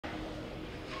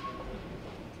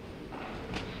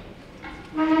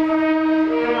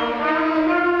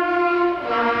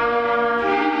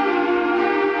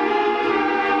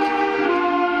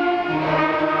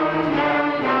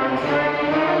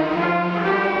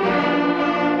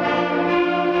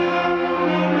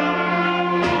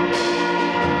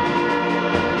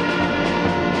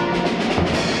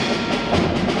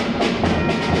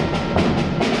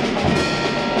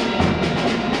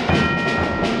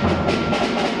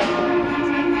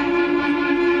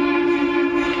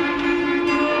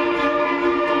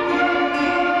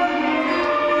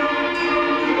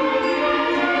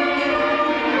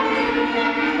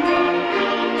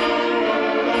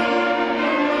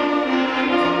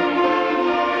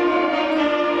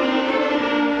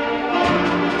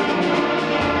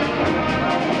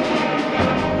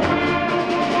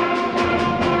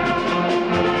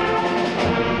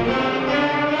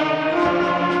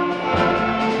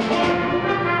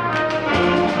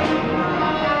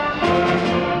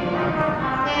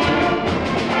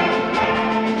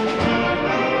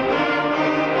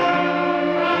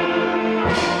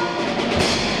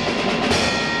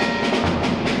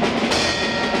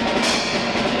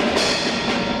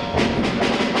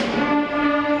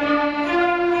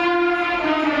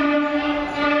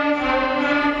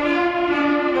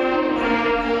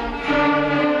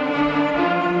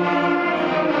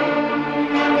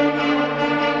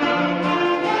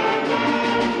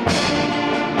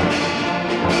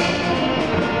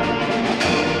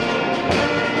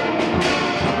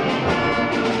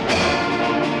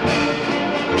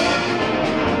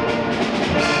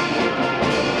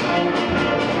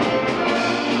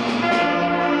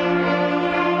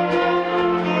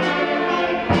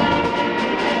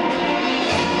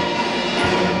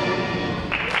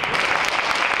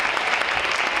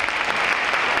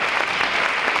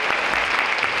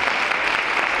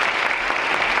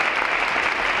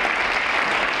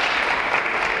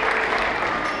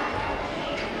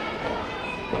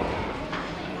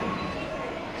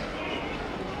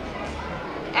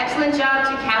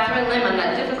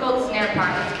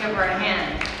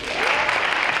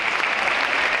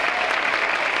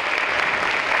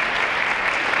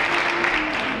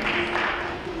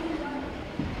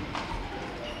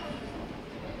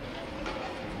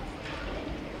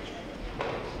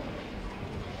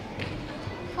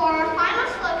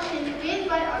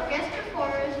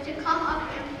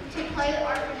play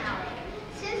our finale.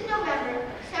 Since November,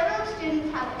 several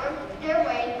students have worked their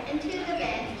way into the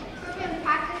band, proving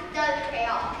practice does pay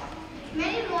off.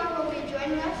 Many more will be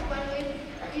joining us when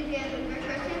we begin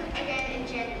rehearsing again in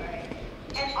January.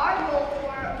 And our goal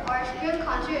for our spring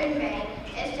concert in May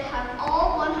is to have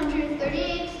all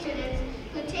 138 students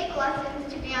who take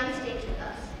lessons to be on stage with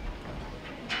us.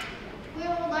 We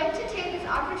would like to take this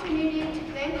opportunity to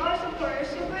thank our supporters,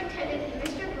 super